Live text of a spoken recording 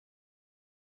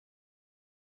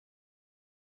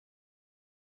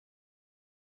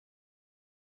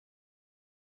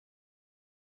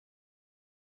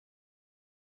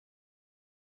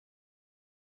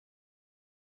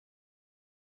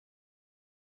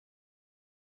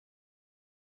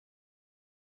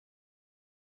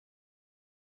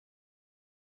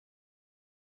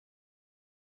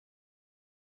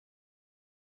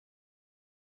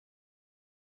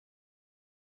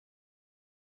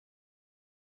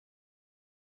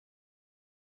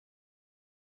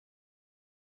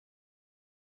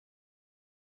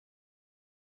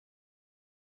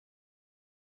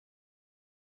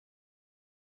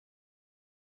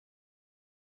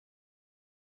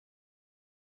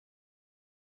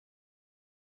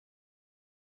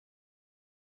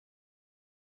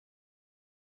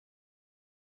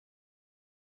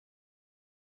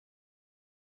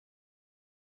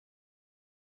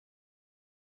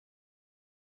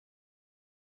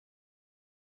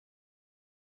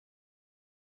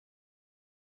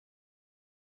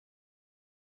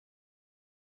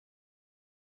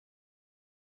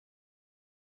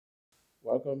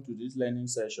Welcome to this learning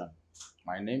session.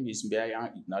 My name is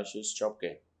Mbiayan Ignatius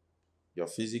Chopke, your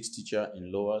physics teacher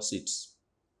in Lowersixth.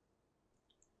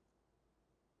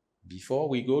 Before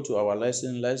we go to our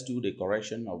lesson, let's do the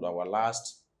correction of our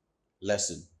last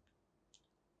lesson.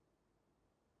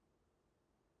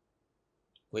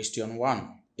 Question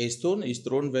 1. A stone is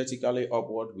thrown vertically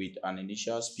upward with an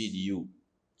initial speed u.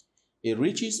 It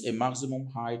reaches a maximum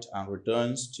height and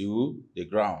returns to the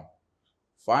ground.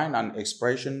 Find an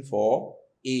expression for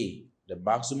A, the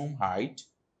maximum height,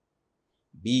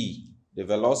 B, the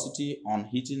velocity on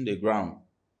hitting the ground.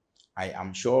 I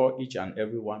am sure each and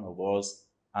every one of us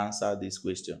answered this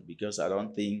question because I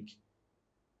don't think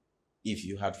if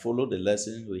you had followed the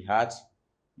lesson we had,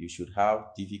 you should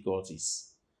have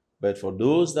difficulties. But for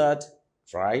those that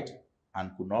tried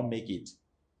and could not make it,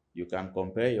 you can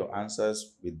compare your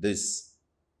answers with this.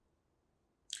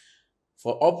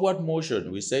 For upward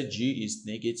motion, we said G is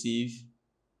negative,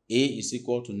 A is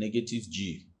equal to negative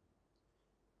G.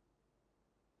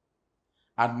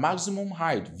 At maximum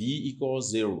height, V equals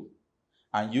 0.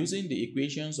 And using the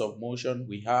equations of motion,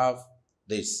 we have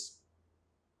this.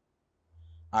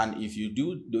 And if you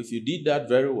did that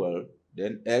very well,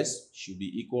 then S should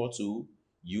be equal to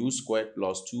U squared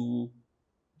plus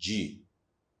 2G.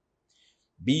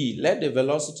 B, let the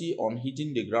velocity on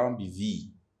hitting the ground be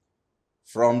V.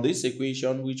 From this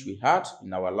equation which we had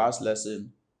in our last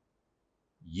lesson,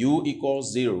 U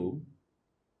equals 0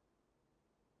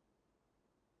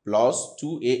 plus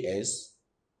 2AS,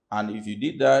 and if you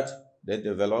did that, then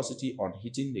the velocity on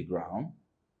hitting the ground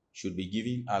should be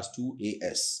given as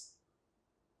 2AS.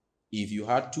 If you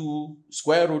had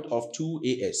square root of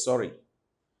 2AS,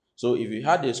 so if you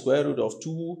had the square root of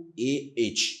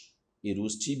 2AH, it will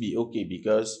still be okay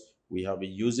because we have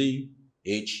been using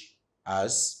H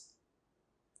as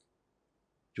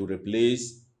to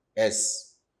replace S.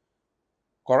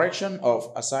 Correction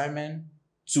of assignment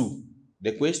 2.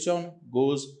 The question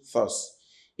goes thus.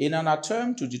 In an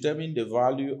attempt to determine the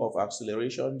value of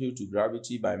acceleration due to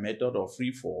gravity by method of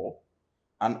free fall,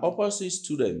 an opposite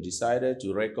student decided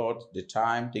to record the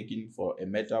time taken for a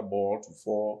metal ball to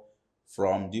fall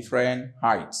from different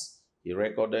heights. He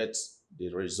recorded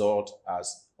the result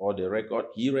as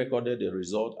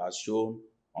shown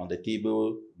on the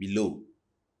table below.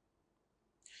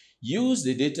 Use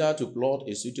the data to plot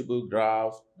a suitable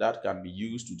graph that can be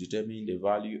used to determine the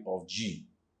value of G.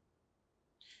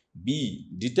 B,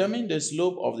 determine the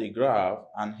slope of the graph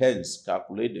and hence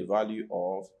calculate the value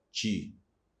of G.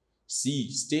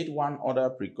 C, state one other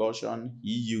precaution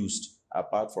he used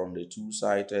apart from the two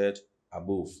cited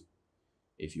above.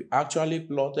 If you actually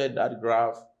plotted that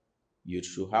graph, you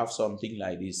should have something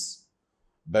like this.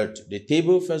 But the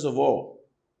table, first of all,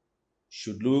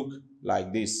 should look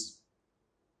like this.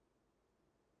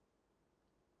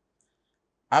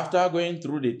 After going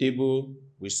through the table,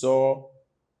 we saw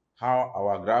how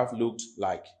our graph looked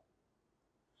like.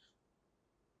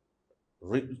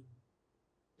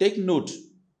 Take note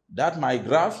that my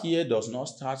graph here does not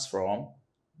start from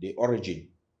the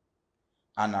origin,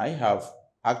 and I have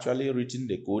actually written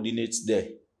the coordinates there.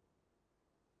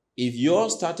 If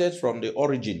yours started from the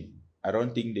origin, I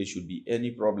don't think there should be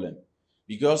any problem,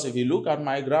 because if you look at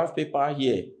my graph paper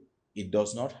here, it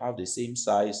does not have the same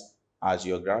size as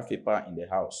your graph paper in the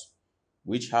house,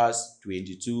 which has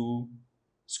 22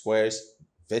 squares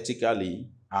vertically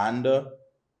and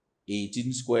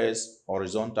 18 squares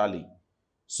horizontally.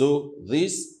 So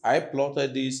I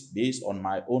plotted this based on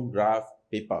my own graph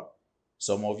paper.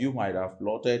 Some of you might have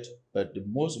plotted, but the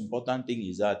most important thing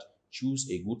is that choose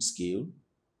a good scale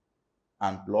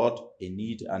and plot a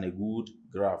neat and a good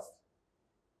graph.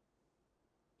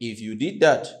 If you did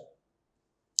that,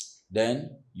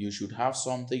 then you should have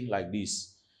something like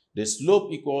this. The slope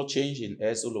equals change in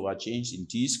S all over change in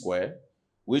T squared,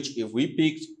 which if we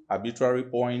picked arbitrary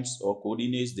points or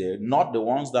coordinates there, not the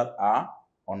ones that are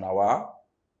on our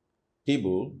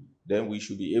table, then we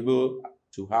should be able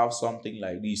to have something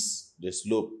like this. The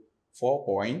slope,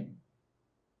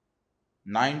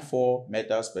 4.94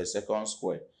 meters per second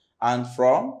square. And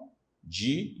from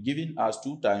G, given as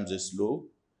 2 times the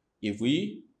slope, if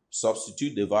we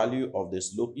substitute the value of the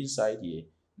slope inside here,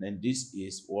 then this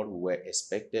is what we were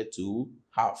expected to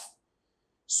have.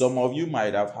 Some of you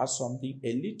might have had something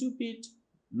a little bit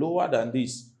lower than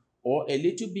this or a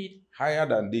little bit higher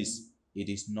than this. It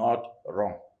is not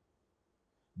wrong.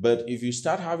 But if you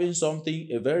start having something,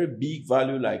 a very big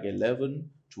value like 11,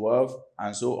 12,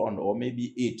 and so on, or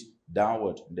maybe 8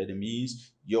 downward, then it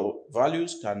means your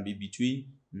values can be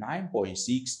between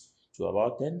 9.6 to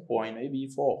about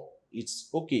 10.4. It's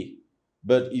okay.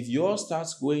 But if yours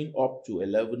starts going up to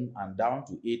 11 and down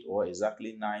to 8 or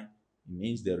exactly 9, it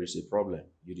means there is a problem.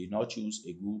 You did not choose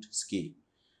a good scale.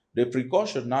 The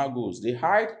precaution now goes, the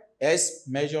height as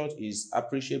measured is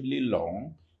appreciably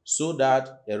long so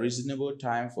that a reasonable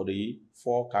time for the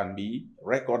fall can be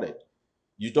recorded.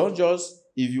 You don't just,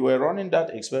 if you were running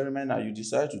that experiment and you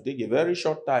decide to take a very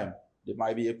short time, there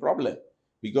might be a problem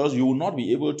because you will not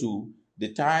be able to,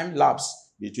 the time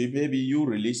lapse between maybe you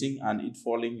releasing and it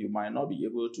falling, you might not be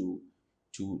able to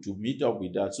meet up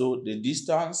with that. So the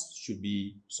distance should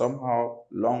be somehow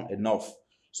long enough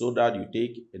so that you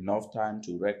take enough time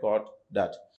to record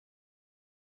that.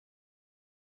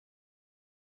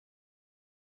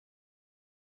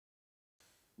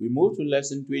 We move to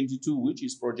lesson 22, which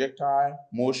is projectile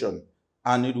motion,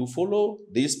 and it will follow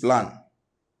this plan.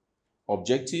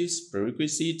 Objectives,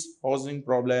 prerequisites, posing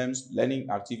problems, learning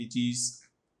activities,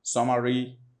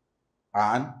 summary,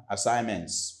 and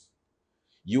assignments.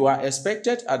 You are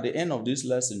expected at the end of this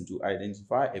lesson to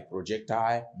identify a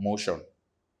projectile motion,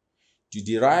 to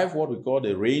derive what we call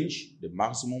the range, the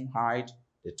maximum height,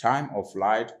 the time of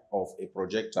flight of a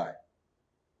projectile.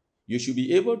 You should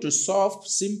be able to solve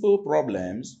simple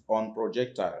problems on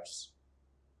projectiles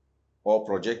or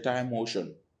projectile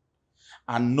motion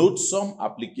and note some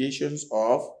applications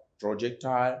of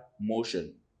projectile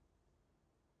motion.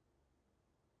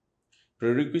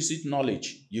 Prerequisite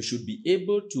knowledge. You should be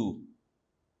able to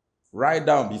write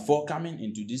down before coming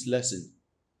into this lesson.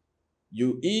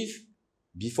 If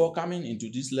before coming into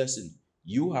this lesson,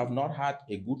 you have not had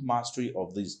a good mastery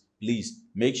of this, please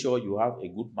make sure you have a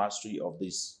good mastery of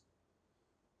this.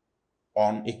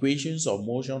 On equations of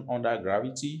motion under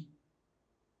gravity,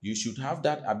 you should have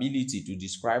that ability to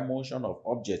describe motion of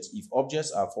objects. If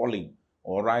objects are falling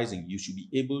or rising, you should be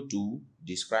able to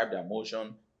describe their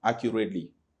motion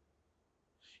accurately.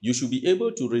 You should be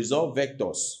able to resolve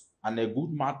vectors and a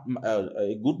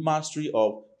good mastery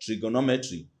of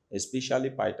trigonometry,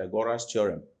 especially Pythagoras'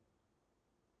 theorem.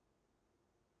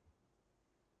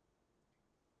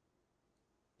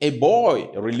 A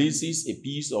boy releases a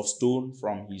piece of stone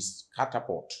from his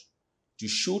catapult to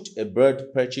shoot a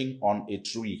bird perching on a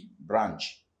tree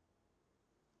branch.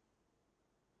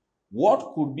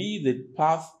 What could be the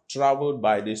path traveled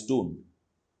by the stone?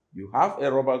 You have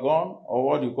a rubber gun, or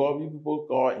what people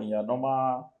call in your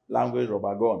normal language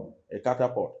rubber gun, a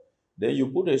catapult. Then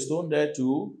you put a stone there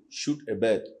to shoot a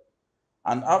bird.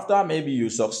 And after maybe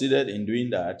you succeeded in doing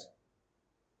that,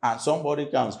 and somebody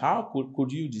comes, how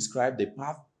could you describe the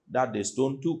path that the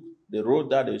stone took, the road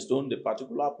that the stone, the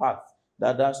particular path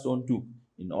that that stone took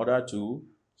in order to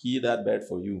kill that bird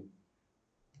for you?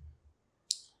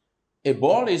 A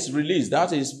ball is released.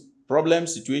 That is problem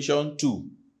situation 2.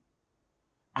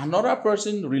 Another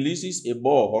person releases a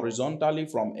ball horizontally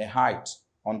from a height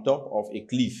on top of a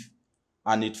cliff,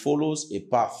 and it follows a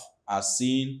path as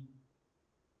seen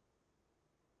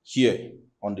here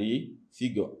on the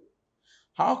figure.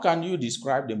 How can you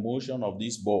describe the motion of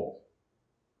this ball?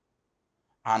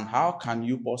 And how can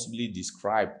you possibly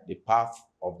describe the path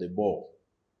of the ball?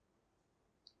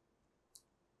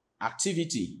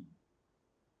 Activity.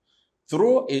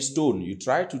 Throw a stone. You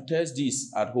try to test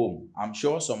this at home. I'm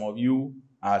sure some of you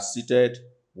are seated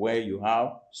where you have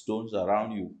stones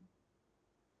around you,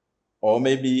 or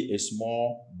maybe a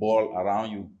small ball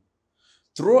around you.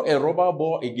 Throw a rubber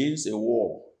ball against a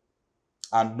wall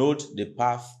and note the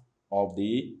path of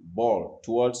the ball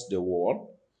towards the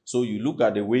wall. So you look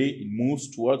at the way it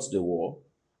moves towards the wall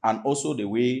and also the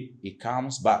way it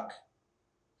comes back.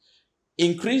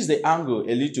 Increase the angle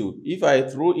a little. If I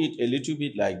throw it a little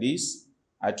bit like this,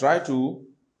 I try to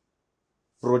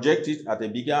project it at a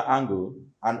bigger angle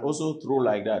and also throw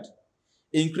like that.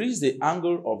 Increase the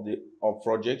angle of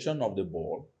projection of the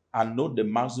ball and note the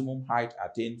maximum height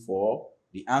attained for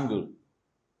the angle.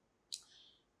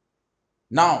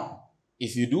 Now,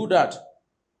 if you do that,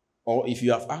 or if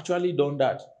you have actually done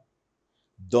that,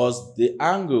 does the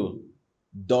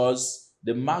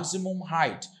maximum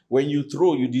height, when you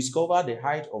throw, you discover the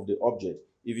height of the object.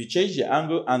 If you change the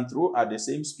angle and throw at the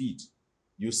same speed,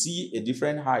 you see a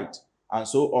different height, and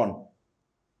so on.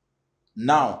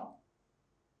 Now,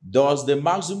 does the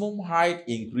maximum height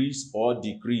increase or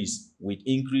decrease with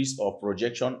increase of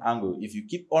projection angle? If you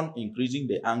keep on increasing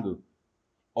the angle,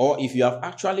 or if you have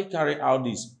actually carried out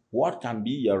this, what can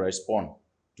be your response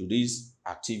to this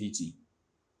activity?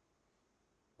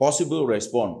 Possible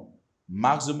response: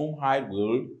 maximum height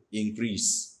will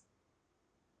increase.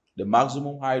 The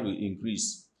maximum height will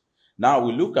increase. Now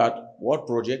we look at what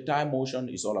projectile motion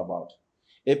is all about.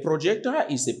 A projectile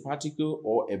is a particle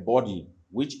or a body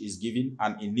which is given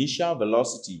an initial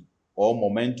velocity or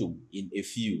momentum in a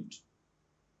field.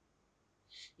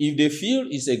 If the field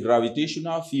is a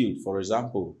gravitational field, for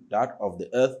example, that of the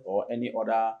Earth or any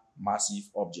other massive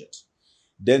object,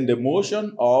 then the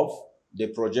motion of the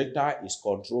projectile is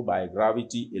controlled by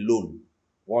gravity alone,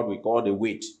 what we call the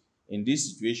weight. In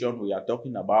this situation, we are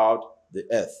talking about the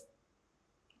Earth.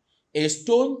 A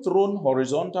stone thrown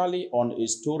horizontally on a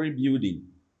story building,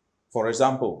 for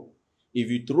example, if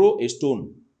you throw a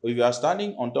stone, if you are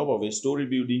standing on top of a story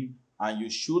building and you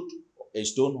shoot a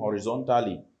stone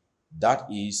horizontally, that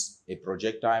is a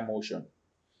projectile motion.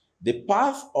 The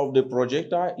path of the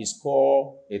projectile is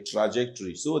called a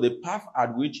trajectory. So the path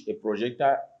at which a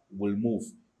projectile will move,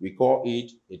 we call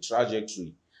it a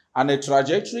trajectory. And a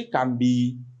trajectory can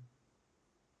be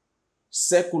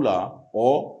circular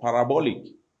or parabolic.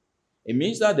 It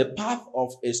means that the path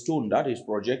of a stone that is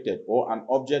projected or an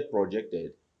object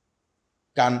projected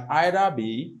can either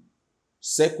be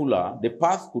circular, the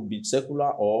path could be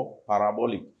circular or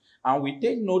parabolic. And we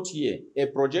take note here, a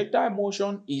projectile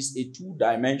motion is a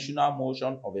two-dimensional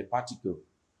motion of a particle,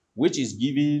 which is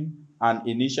given an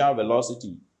initial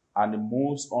velocity and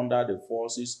moves under the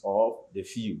forces of the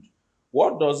field.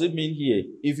 What does it mean here?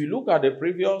 If you look at the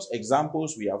previous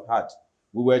examples we have had,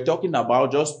 we were talking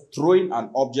about just throwing an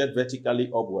object vertically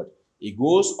upward. It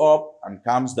goes up and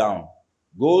comes down,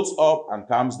 goes up and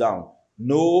comes down.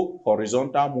 No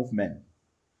horizontal movement.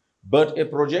 But a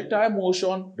projectile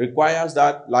motion requires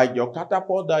that, like your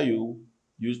catapult that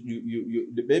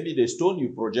maybe the stone you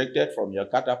projected from your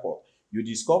catapult, you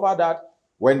discover that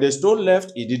when the stone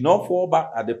left, it did not fall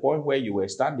back at the point where you were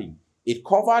standing. It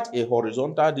covered a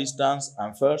horizontal distance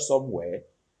and fell somewhere,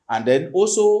 and then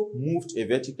also moved a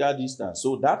vertical distance.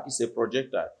 So that is a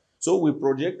projectile. So with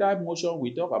projectile motion,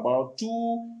 we talk about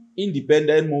two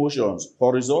independent motions,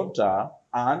 horizontal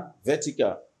and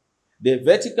vertical. The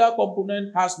vertical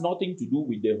component has nothing to do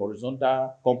with the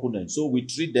horizontal component, so we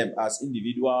treat them as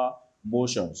individual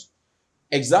motions.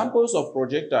 Examples of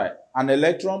projectile: an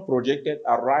electron projected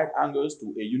at right angles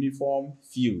to a uniform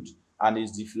field and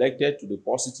is deflected to the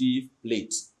positive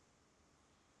plate.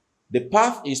 The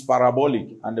path is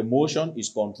parabolic and the motion is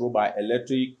controlled by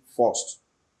electric force.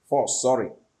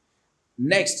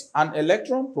 Next, an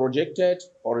electron projected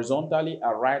horizontally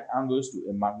at right angles to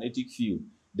a magnetic field.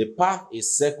 The path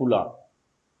is circular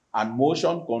and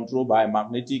motion controlled by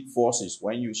magnetic forces.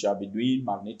 When you shall be doing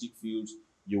magnetic fields,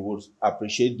 you will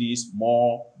appreciate this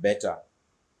more better.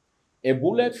 A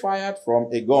bullet fired from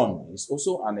a gun is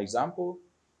also an example.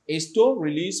 A stone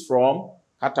released from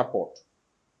catapult.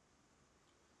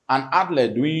 An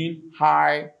athlete doing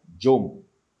high jump.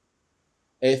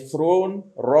 A thrown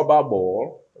rubber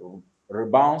ball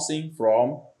rebouncing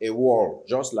from a wall,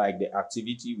 just like the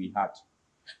activity we had.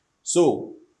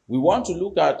 So, we want to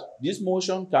look at this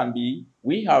motion can be,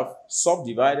 we have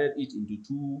subdivided it into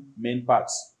two main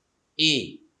parts.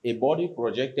 A body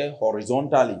projected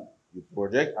horizontally. You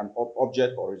project an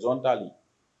object horizontally.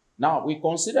 Now, we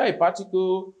consider a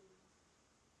particle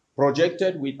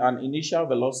projected with an initial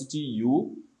velocity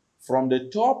u from the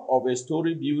top of a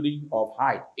story building of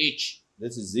height h.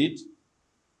 This is it.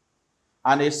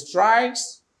 And it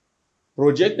strikes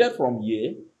projected from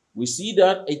here. We see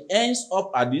that it ends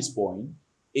up at this point.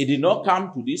 It did not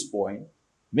come to this point,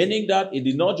 meaning that it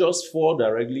did not just fall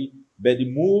directly, but it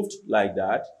moved like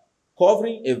that,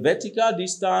 covering a vertical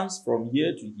distance from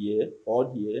here to here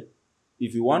or here,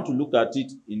 if you want to look at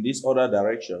it in this other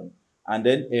direction, and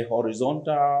then a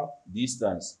horizontal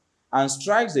distance, and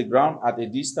strikes the ground at a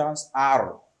distance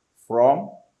r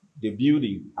from the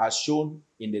building as shown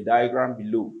in the diagram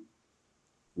below.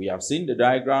 We have seen the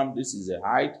diagram. This is the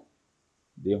height,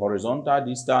 the horizontal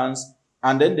distance,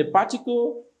 and then the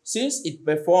particle, since it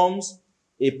performs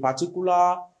a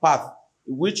particular path,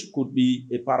 which could be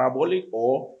a parabolic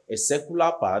or a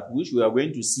circular path, which we are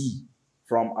going to see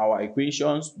from our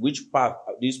equations, which path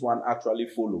this one actually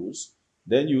follows,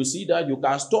 then you see that you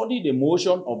can study the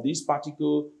motion of this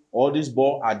particle or this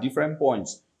ball at different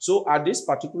points. So at this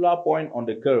particular point on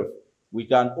the curve, we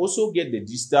can also get the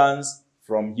distance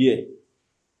from here.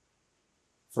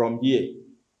 From here.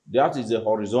 That is the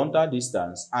horizontal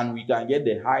distance, and we can get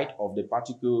the height of the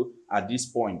particle at this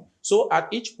point. So at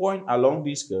each point along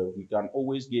this curve, we can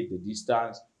always get the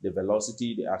distance, the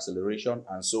velocity, the acceleration,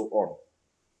 and so on.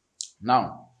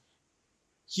 Now,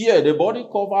 here the body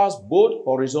covers both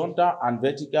horizontal and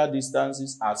vertical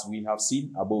distances as we have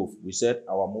seen above. We said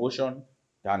our motion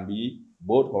can be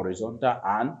both horizontal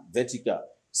and vertical,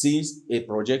 since a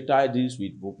projectile deals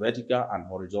with both vertical and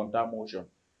horizontal motion.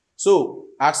 So,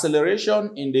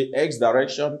 acceleration in the x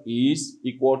direction is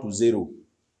equal to 0.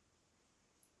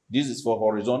 This is for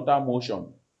horizontal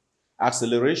motion.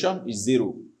 Acceleration is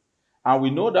 0. And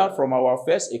we know that from our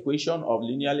first equation of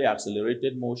linearly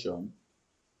accelerated motion,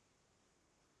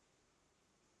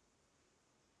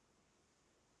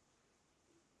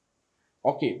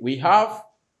 okay, we have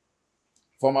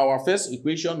from our first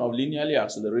equation of linearly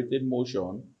accelerated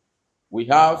motion, we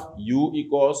have u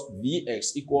equals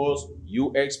vx equals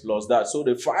ux plus that. So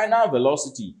the final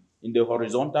velocity in the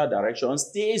horizontal direction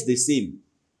stays the same.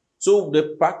 So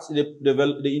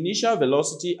the initial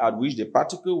velocity at which the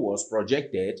particle was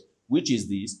projected, which is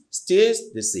this,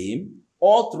 stays the same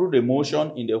all through the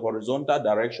motion in the horizontal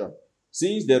direction.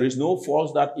 Since there is no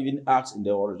force that even acts in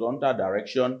the horizontal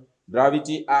direction,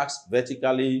 gravity acts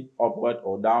vertically upward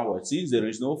or downward. Since there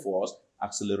is no force,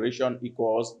 acceleration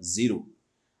equals 0.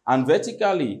 And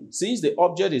vertically, since the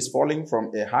object is falling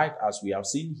from a height as we have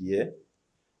seen here,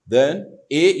 then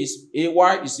ay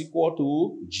is equal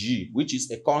to g, which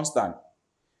is a constant.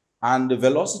 And the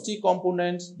velocity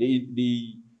component,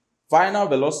 the final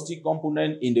velocity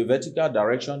component in the vertical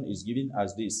direction is given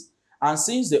as this. And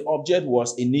since the object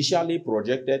was initially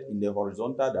projected in the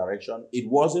horizontal direction, it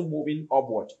wasn't moving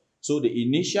upward. So the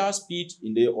initial speed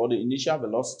or the initial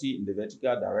velocity in the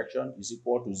vertical direction is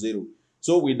equal to 0.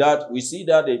 So with that, we see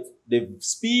that the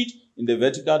speed in the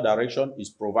vertical direction is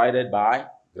provided by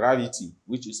gravity,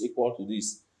 which is equal to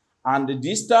this. And the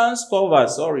distance covered,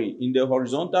 in the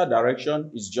horizontal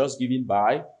direction is just given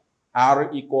by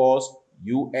r equals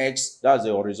ux. That's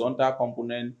the horizontal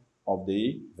component of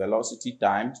the velocity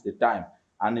times the time.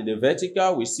 And in the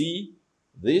vertical, we see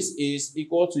this is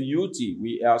equal to ut.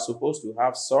 We are supposed to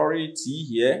have, t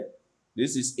here.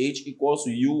 This is h equals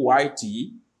to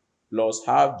uyt plus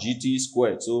half gt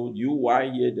squared. So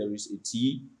uy here, there is a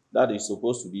t that is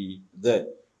supposed to be there.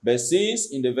 But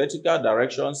since in the vertical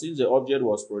direction, since the object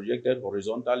was projected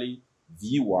horizontally,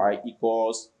 vy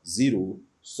equals 0.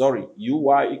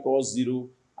 Uy equals 0,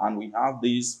 and we have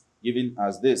this given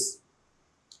as this,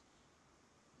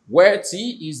 where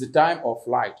t is the time of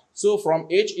flight. So from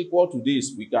h equal to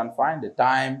this, we can find the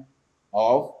time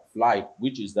of flight,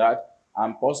 which is that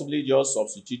I'm possibly just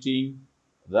substituting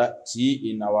that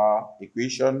t in our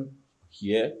equation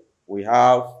here. We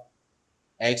have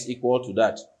x equal to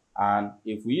that. And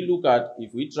if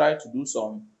we try to do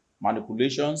some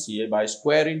manipulations here by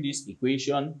squaring this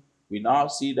equation, we now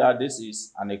see that this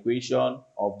is an equation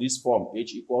of this form,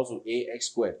 h equals to ax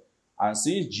squared. And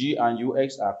since g and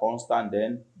ux are constant,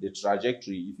 then the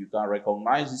trajectory, if you can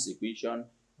recognize this equation,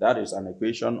 that is an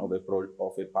equation of a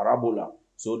parabola.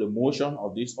 So the motion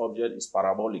of this object is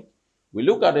parabolic. We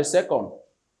look at the second.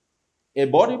 A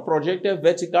body projected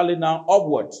vertically now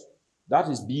upward, that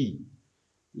is B.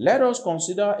 Let us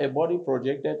consider a body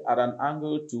projected at an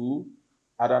angle to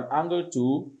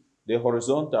the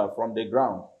horizontal from the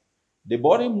ground. The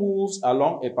body moves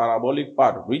along a parabolic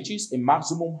path, reaches a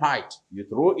maximum height. You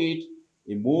throw it,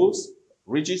 it moves,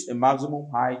 reaches a maximum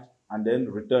height, and then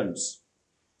returns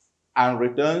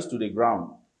to the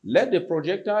ground. Let the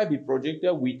projectile be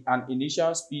projected with an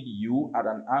initial speed u at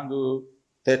an angle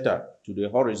theta to the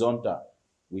horizontal.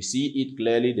 We see it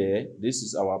clearly there. This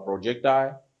is our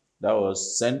projectile that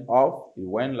was sent off. It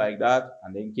went like that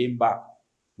and then came back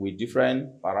with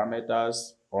different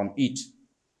parameters on it.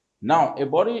 Now, a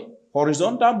body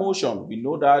horizontal motion, we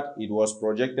know that it was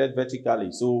projected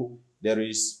vertically, so there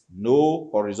is no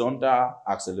horizontal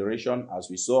acceleration as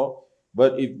we saw.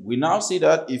 But if we now see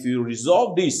that if you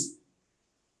resolve this,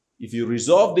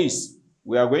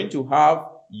 we are going to have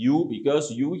u,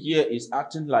 because u here is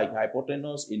acting like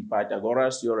hypotenuse in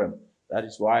Pythagoras theorem. That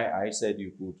is why I said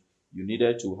you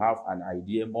needed to have an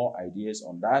idea, more ideas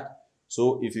on that.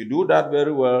 So if you do that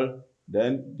very well,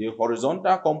 then the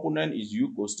horizontal component is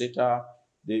u cos theta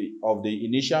of the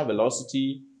initial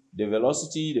velocity. The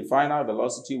final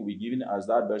velocity will be given as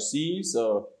that.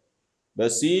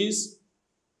 But since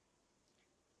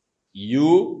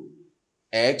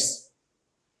ux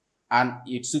and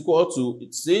it's equal to,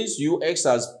 since ux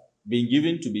has been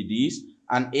given to be this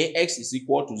and ax is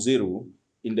equal to 0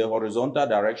 in the horizontal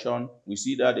direction, we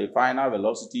see that the final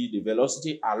velocity, the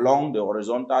velocity along the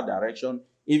horizontal direction,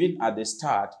 even at the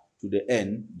start to the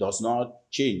end, does not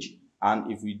change.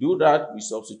 And if we do that, we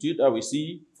substitute that, we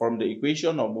see from the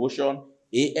equation of motion,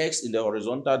 ax in the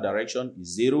horizontal direction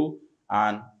is 0.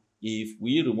 And if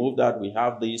we remove that, we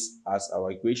have this as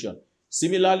our equation.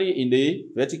 Similarly, in the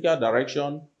vertical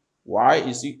direction, ay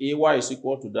is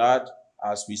equal to that,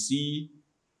 as we see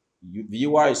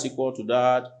vy is equal to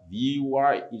that,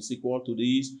 vy is equal to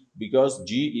this, because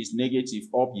g is negative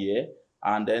up here,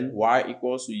 and then y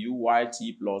equals to uyt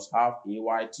plus half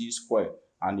ayt squared.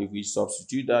 And if we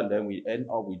substitute that, then we end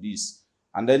up with this.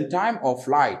 And then time of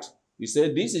flight, we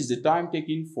said this is the time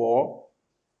taken for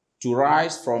to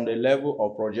rise from the level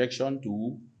of projection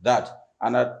to that.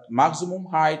 And at maximum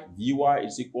height, Vy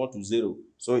is equal to 0.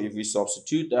 So if we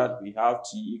substitute that, we have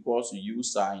T equals to U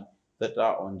sine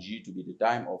theta on G to be the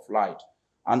time of flight.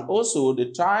 And also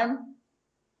the time,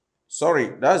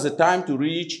 that's the time to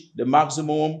reach the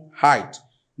maximum height.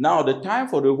 Now the time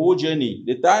for the whole journey,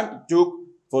 the time it took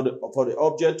for the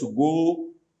object to go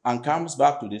and comes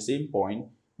back to the same point,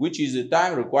 which is the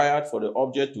time required for the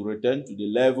object to return to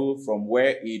the level from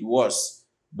where it was.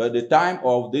 But the time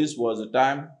of this was the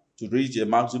time to reach the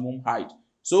maximum height.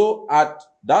 So at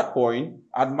that point,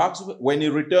 at maximum, when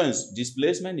it returns,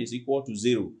 displacement is equal to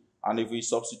 0. And if we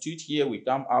substitute here, we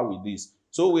come out with this.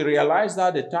 So we realize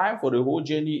that the time for the whole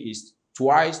journey is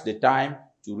twice the time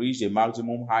to reach the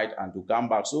maximum height and to come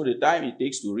back. So the time it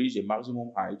takes to reach the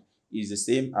maximum height is the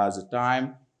same as the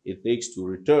time it takes to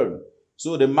return.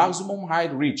 So the maximum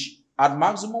height reached. At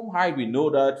maximum height, we know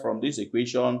that from this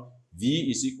equation, V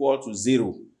is equal to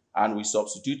 0. And we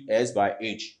substitute S by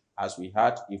H as we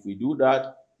had. If we do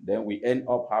that, then we end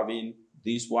up having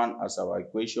this one as our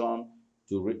equation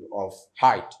of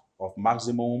height, of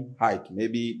maximum height.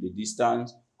 Maybe the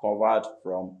distance covered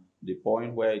from the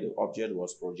point where the object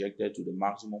was projected to the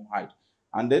maximum height.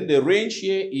 And then the range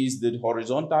here is the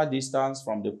horizontal distance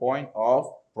from the point of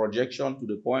projection to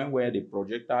the point where the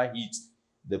projectile hits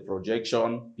the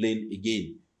projection plane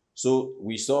again. So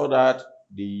we saw that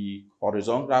the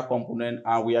horizontal component,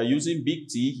 and we are using big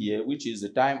T here, which is the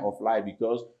time of flight,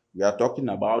 because we are talking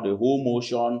about the whole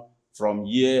motion from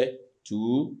here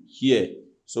to here.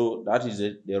 So that is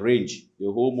the range,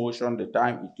 the whole motion, the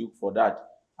time it took for that.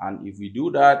 And if we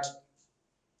do that,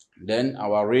 then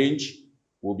our range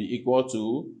will be equal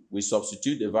to, we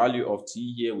substitute the value of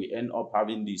T here, we end up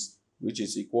having this, which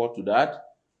is equal to that.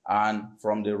 And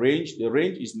from the range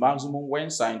is maximum when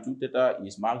sine 2 theta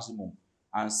is maximum.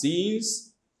 And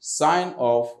since sine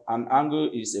of an angle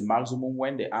is a maximum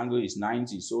when the angle is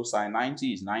 90, so sine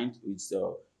 90 is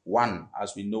 1,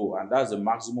 as we know, and that's the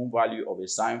maximum value of a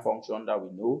sine function that we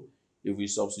know. If we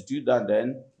substitute that,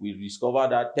 then we discover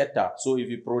that theta. So if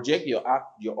you project your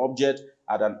object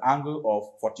at an angle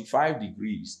of 45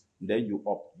 degrees, then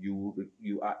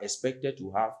you are expected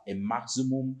to have a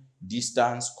maximum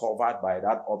distance covered by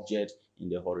that object in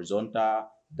the horizontal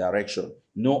direction.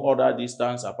 No other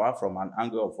distance apart from an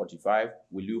angle of 45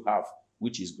 will you have,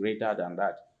 which is greater than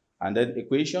that. And then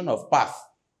equation of path.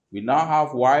 We now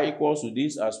have y equals to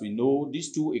this. As we know,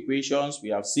 these two equations we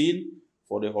have seen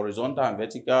for the horizontal and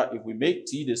vertical. If we make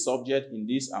t the subject in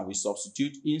this and we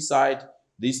substitute inside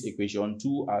this equation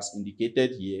 2 as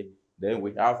indicated here, then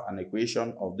we have an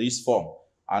equation of this form.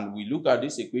 And we look at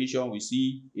this equation, we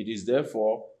see it is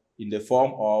therefore in the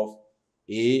form of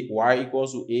y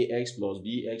equals to ax plus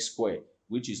bx squared,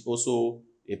 which is also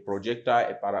a projectile,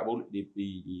 a parabol.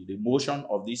 The motion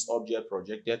of this object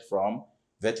projected from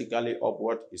vertically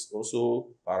upward is also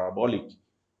parabolic.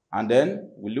 And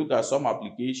then we look at some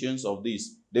applications of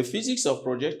this. The physics of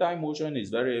projectile motion is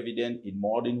very evident in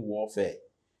modern warfare.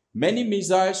 Many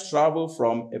missiles travel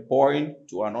from a point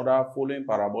to another following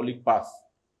parabolic path.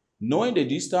 Knowing the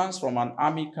distance from an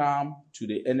army camp to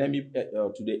the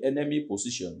enemy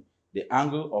position, the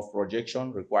angle of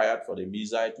projection required for the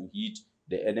missile to hit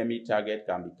the enemy target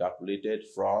can be calculated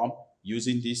from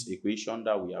using this equation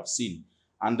that we have seen.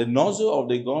 And the nozzle of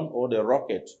the gun or the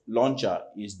rocket launcher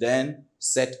is then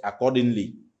set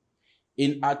accordingly.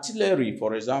 In artillery,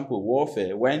 for example,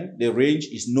 warfare, when the range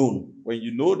is known, when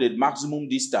you know the maximum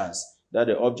distance that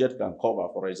the object can cover,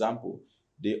 for example,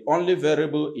 the only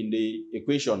variable in the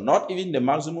equation, not even the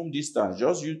maximum distance,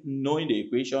 just you knowing the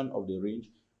equation of the range,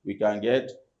 we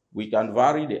can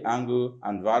vary the angle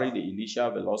and vary the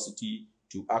initial velocity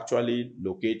to actually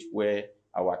locate where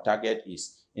our target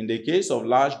is. In the case of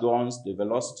large guns, the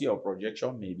velocity of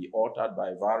projection may be altered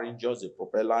by varying just the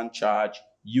propellant charge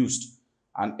used.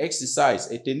 An exercise,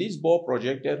 a tennis ball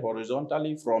projected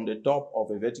horizontally from the top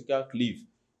of a vertical cliff,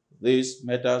 this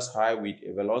meters high with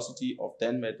a velocity of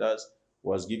 10 meters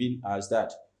was given as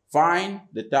that. Find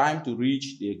the time to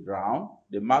reach the ground,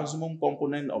 the maximum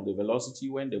component of the velocity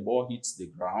when the ball hits the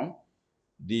ground,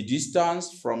 the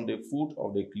distance from the foot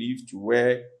of the cliff to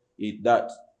where that.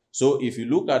 So if you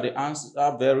look at the answer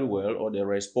very well, or the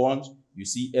response, you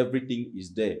see everything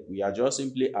is there. We are just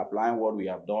simply applying what we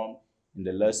have done in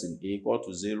the lesson. A equal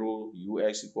to 0,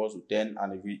 ux equals to 10.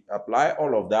 And if we apply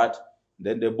all of that,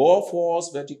 then the ball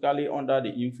falls vertically under the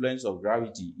influence of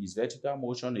gravity. Its vertical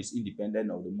motion is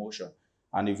independent of the motion.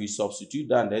 And if we substitute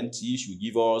that, then t should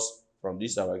give us, from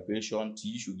this our equation,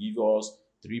 t should give us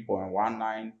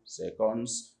 3.19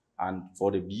 seconds. And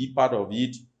for the b part of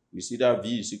it, we see that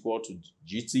v is equal to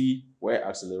gt, where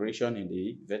acceleration in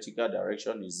the vertical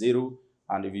direction is 0.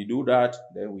 And if we do that,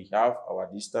 then we have our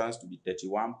distance to be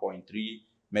 31.3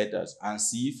 meters. And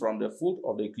see, from the foot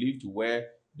of the cliff to where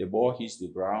the ball hits the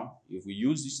ground, if we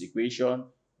use this equation,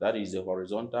 that is the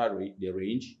horizontal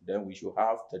range, then we should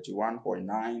have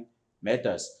 31.9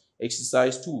 meters.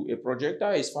 Exercise 2. A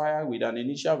projectile is fired with an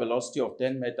initial velocity of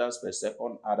 10 meters per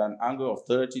second at an angle of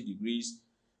 30 degrees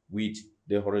with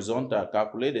the horizontal.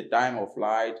 Calculate the time of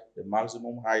flight, the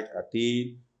maximum height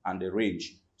attained, and the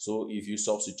range. So if you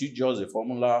substitute just the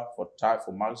formula for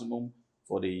maximum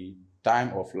for the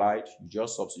time of flight, you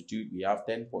just substitute. We have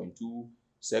 10.2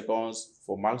 seconds.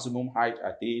 For maximum height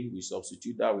attained, we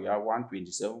substitute that. We have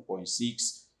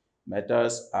 127.6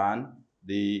 meters. And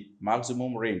the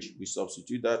maximum range, we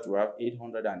substitute that. We have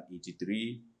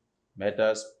 883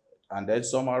 meters. And then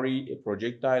summary, a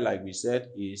projectile, like we said,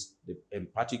 is a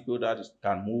particle that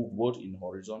can move both in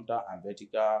horizontal and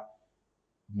vertical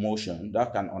motion,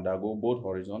 that can undergo both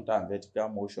horizontal and vertical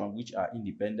motion, which are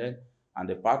independent. And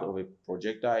the part of a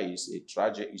projectile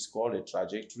is called a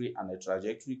trajectory, and a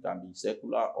trajectory can be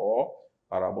circular or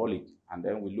parabolic. And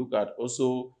then we look at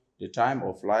also the time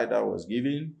of flight that was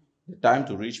given, the time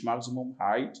to reach maximum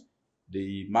height,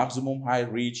 the maximum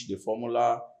height reached, the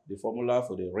formula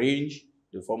for the range,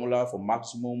 the formula for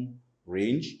maximum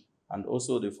range, and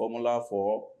also the formula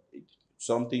for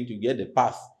something to get the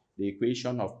path, the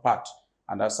equation of path.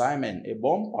 And assignment, a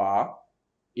bomber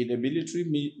in a military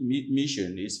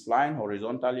mission is flying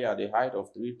horizontally at a height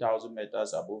of 3,000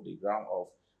 meters above the ground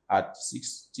at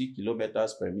 60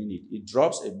 kilometers per minute. It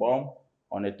drops a bomb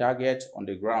on a target on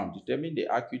the ground. Determine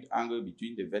the acute angle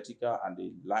between the vertical and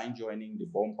the line joining the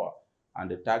bumper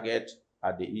and the target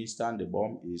at the instant the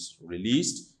bomb is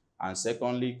released. And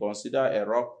secondly, consider a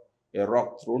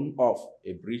rock thrown off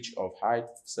a bridge of height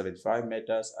 75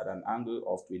 meters at an angle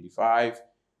of 25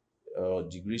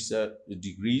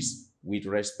 degrees with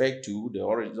respect to the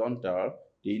horizontal.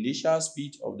 The initial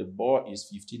speed of the ball is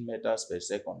 15 meters per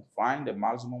second. Find the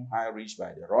maximum height reached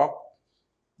by the rock,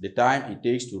 the time it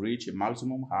takes to reach a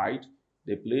maximum height,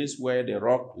 the place where the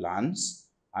rock lands,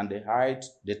 and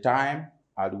the time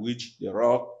at which the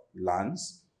rock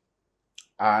lands,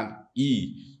 and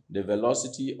E, the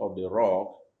velocity of the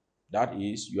rock. That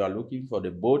is, you are looking for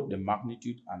both the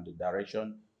magnitude and the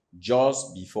direction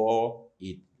just before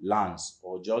it lands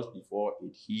or just before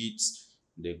it hits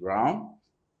the ground.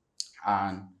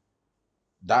 And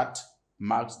that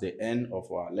marks the end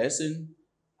of our lesson.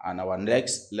 And our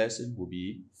next lesson will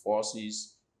be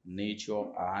forces, nature,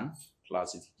 and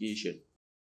classification.